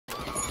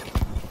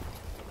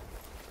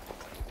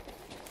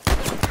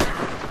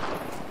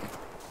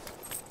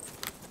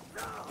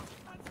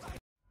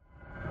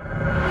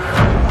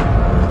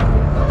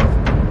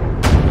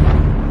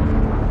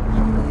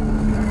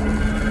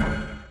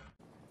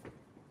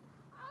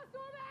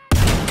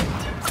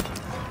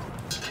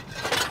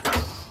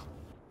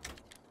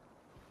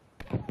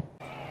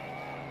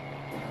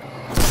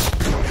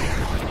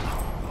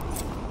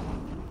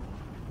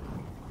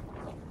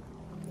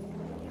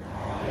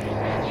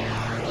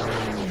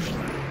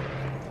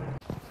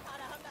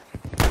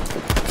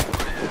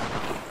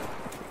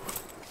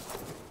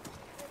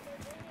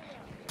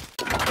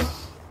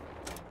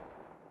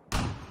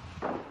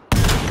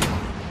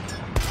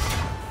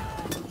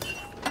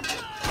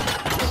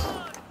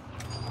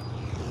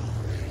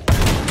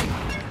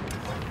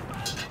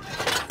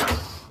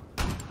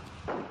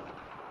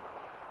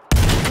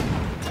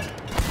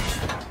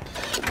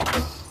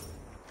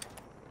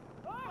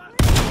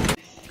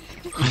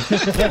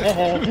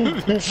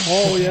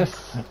Oh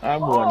yes, I'm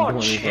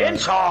 125.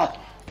 Chainsaw!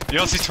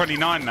 Yours is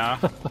 29 now.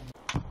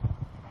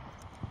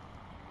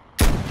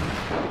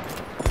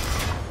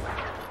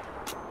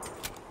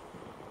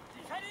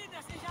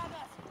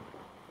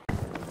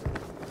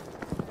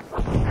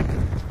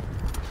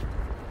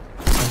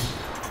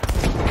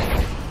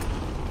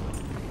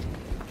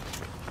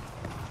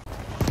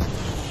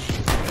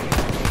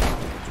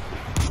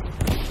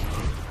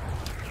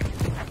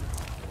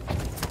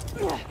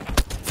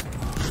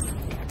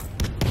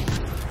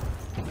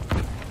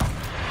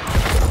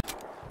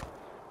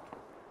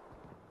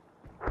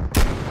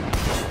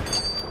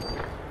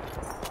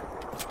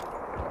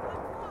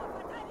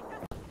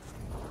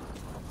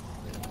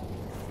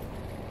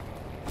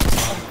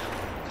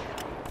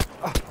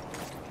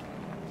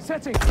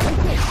 Setting.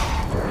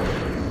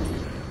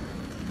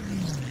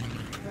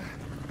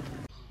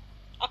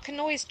 I can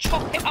always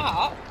chop it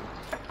up.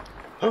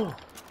 Oh,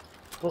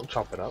 don't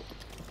chop it up.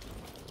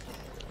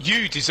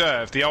 You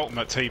deserve the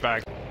ultimate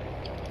teabag.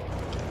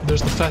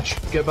 There's the fish.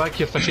 Get back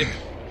here, fishy.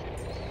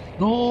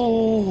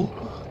 No!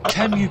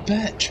 Tim, you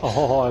bitch!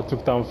 Oh, I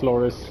took down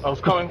Flores. I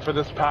was coming for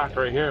this pack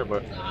right here,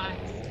 but...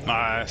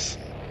 Nice.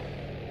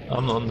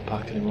 I'm not on the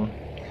pack anymore.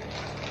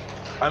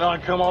 I know, I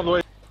come all the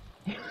way...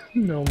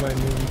 No, my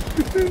name.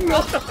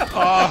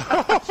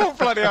 Oh,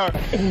 bloody hell.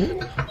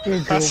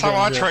 That's how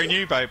I train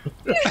you, babe.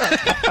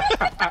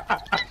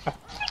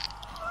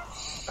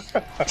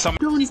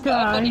 Don't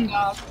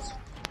die.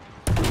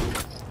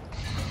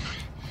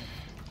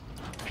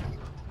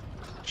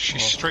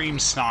 She's stream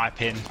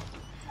sniping.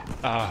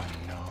 Oh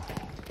no.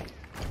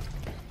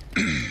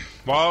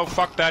 Well,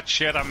 fuck that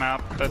shit, I'm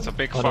out. That's a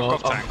big fuck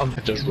off tank. I'm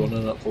just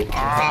running up for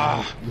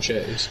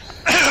machetes.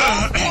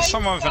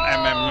 Someone with an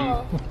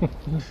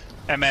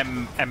MMG.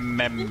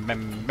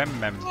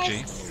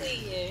 Nice to see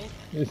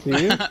you. You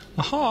see you?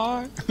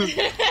 Hi.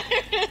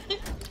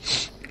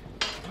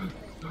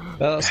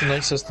 That's the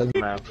nicest thing.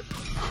 Map.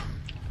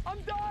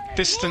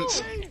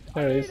 Distance.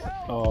 There it is.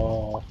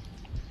 Oh.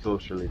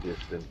 Socially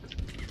distant.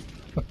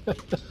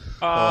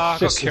 I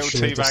got killed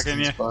teabagging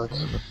you.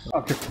 I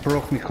just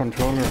broke my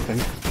controller, I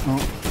think.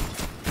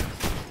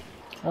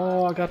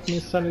 Oh, I got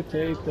me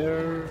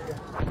sanitator.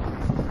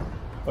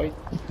 Wait,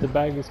 the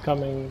bag is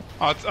coming.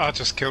 I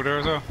just killed her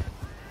as well.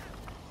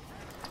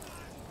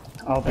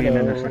 I'll be in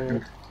a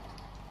second.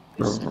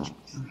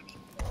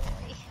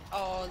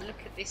 Oh,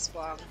 look at this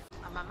one.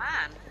 I'm a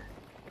man.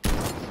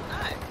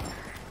 No.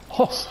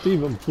 Oh,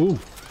 Stephen, boom.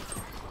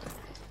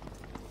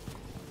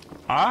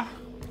 Huh?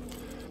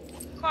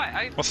 Quite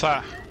open. What's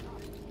that?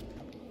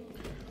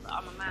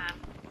 I'm a man.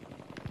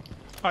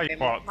 Oh, you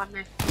what? My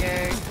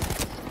nephew.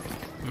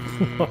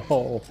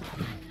 Oh.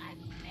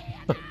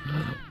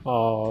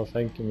 Oh,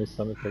 thank you, Miss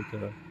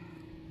Sanitator.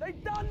 They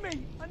done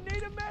me! I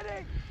need a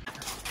medic!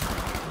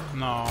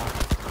 No.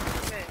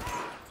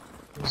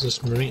 Is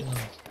this Marine?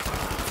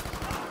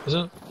 Is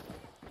it?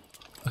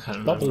 I can't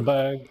remember. Double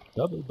bag,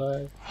 double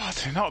bag. Oh, I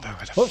do not know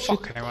where the Oh,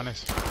 fuck shit. anyone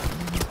is.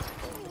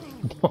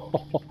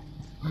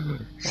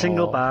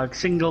 Single bag,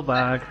 single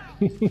bag.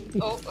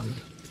 Oh,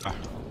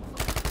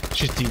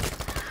 She's deep.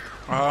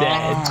 Oh,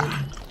 Dead.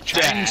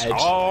 James. Dead.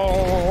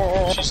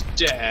 Oh. She's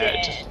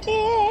dead.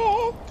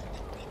 Oh.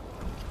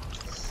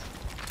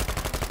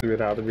 We'd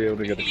have to be able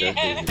to get a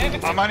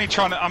good I'm only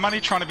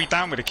trying to be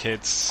down with the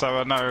kids, so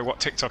I know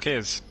what TikTok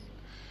is.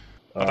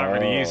 I don't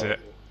really use it.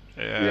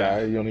 Yeah.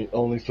 Yeah, you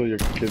only so your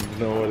kids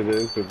know what it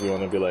is if you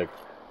want to be like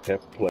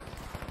hip play.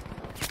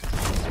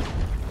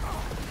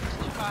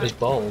 There's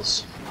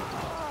balls.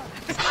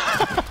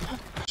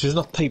 She's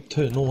not type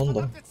 2, no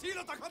wonder.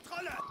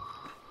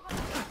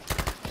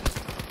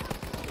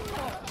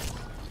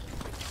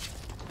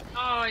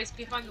 oh, it's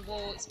behind the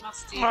wall. It's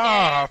musty.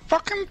 Ah,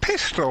 fucking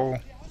pistol.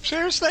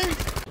 Seriously?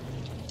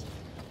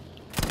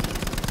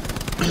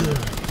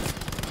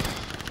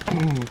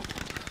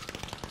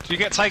 Did you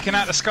get taken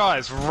out the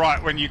skies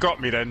right when you got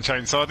me then,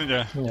 Chainsaw,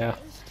 didn't you? Yeah.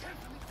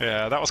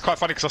 Yeah, that was quite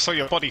funny because I saw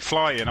your body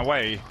flying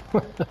away.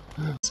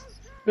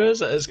 Who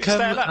is it? It's Kim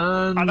there, look.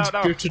 and I don't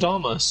know.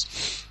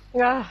 Gertrudamus.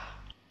 Yeah.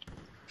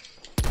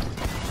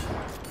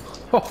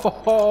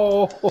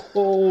 Oh,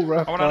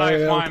 I want to know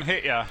if Raphael. mine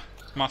hit you.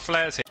 My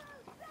flares hit.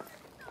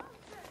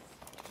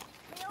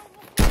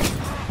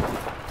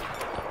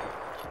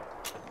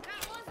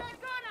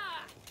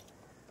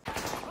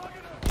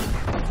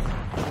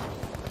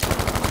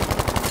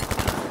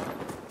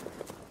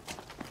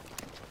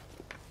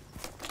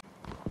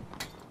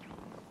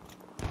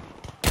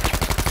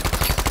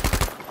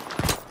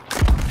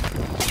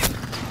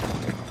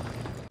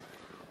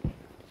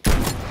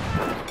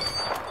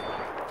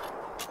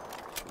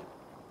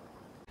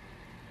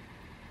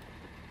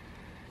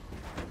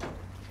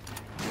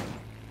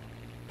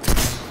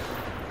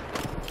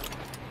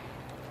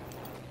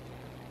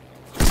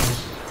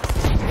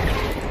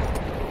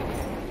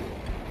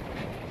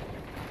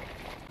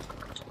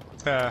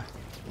 There.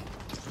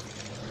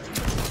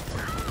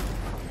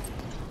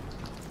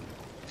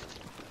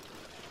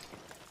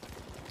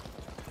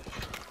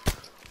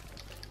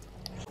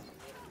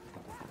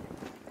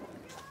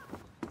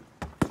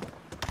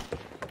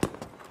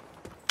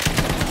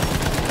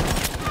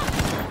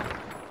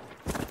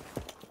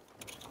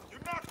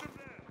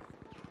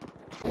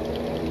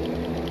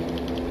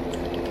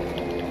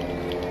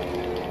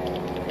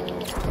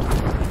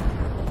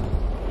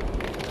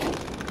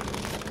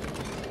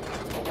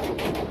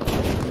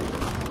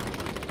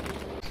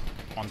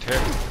 On two.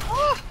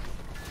 Oh!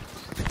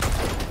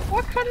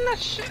 What kind of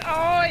shit?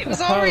 Oh, it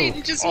was Oh.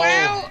 orange as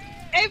well.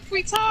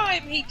 Every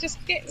time he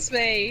just gets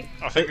me.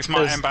 I think this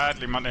might end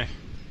badly, money.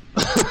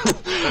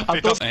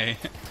 It doesn't he?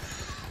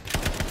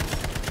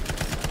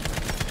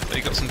 So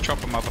you got some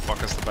chopper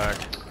motherfuckers to bag.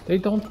 They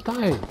don't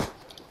die.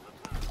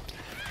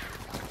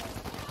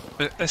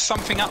 But there's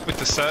something up with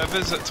the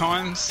servers at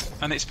times,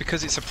 and it's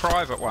because it's a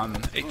private one.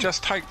 It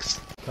just takes.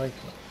 Thank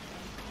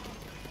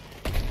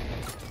you.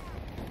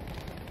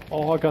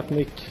 Oh, I got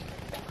Nick.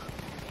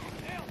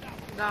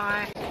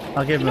 No.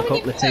 I'll give him a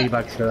couple of tea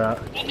bags for that.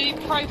 A new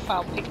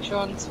profile picture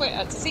on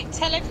Twitter. Does it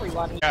tell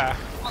everyone? Yeah.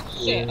 Oh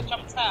shit, I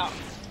jumped out.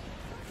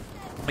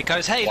 It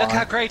goes, hey, look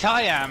how great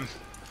I am.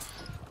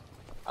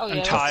 Oh yeah.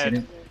 I'm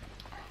tired.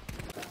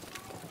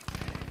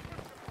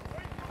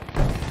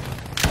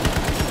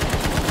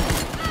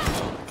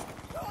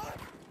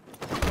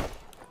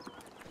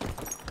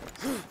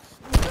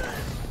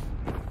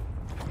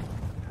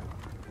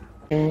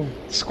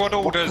 Squad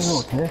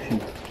orders.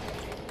 Rotation.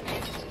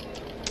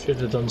 Should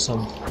have done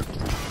some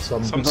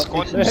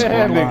Squad.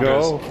 There we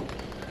go.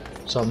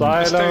 some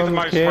Let's do the Silent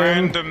most Kim.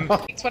 random.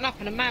 It went up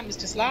and a man was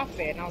just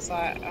laughing. I was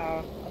like,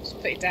 oh, I'll just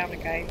put it down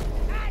again.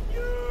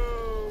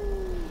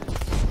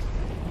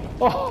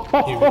 Oh,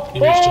 He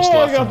was just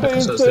I got laughing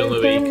because that's the only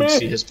way you insane can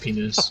see teammate. his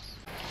penis.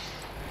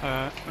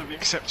 Let me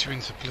accept you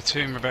into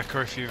platoon,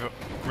 Rebecca, if you've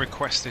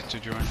requested to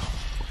join.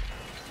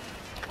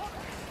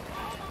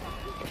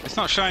 It's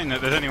not showing that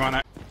there's anyone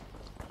out.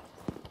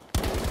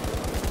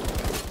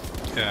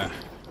 Yeah.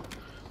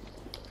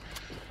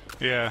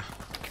 Yeah.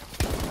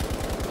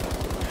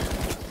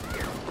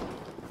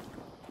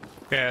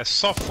 Yeah,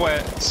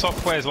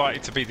 software's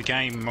likely to be the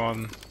game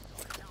on.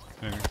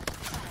 Yeah.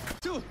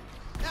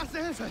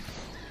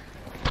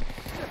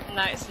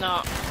 No, it's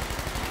not.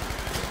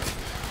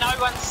 No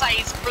one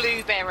says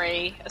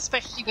blueberry,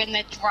 especially when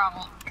they're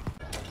drunk.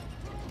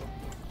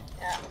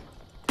 Yeah.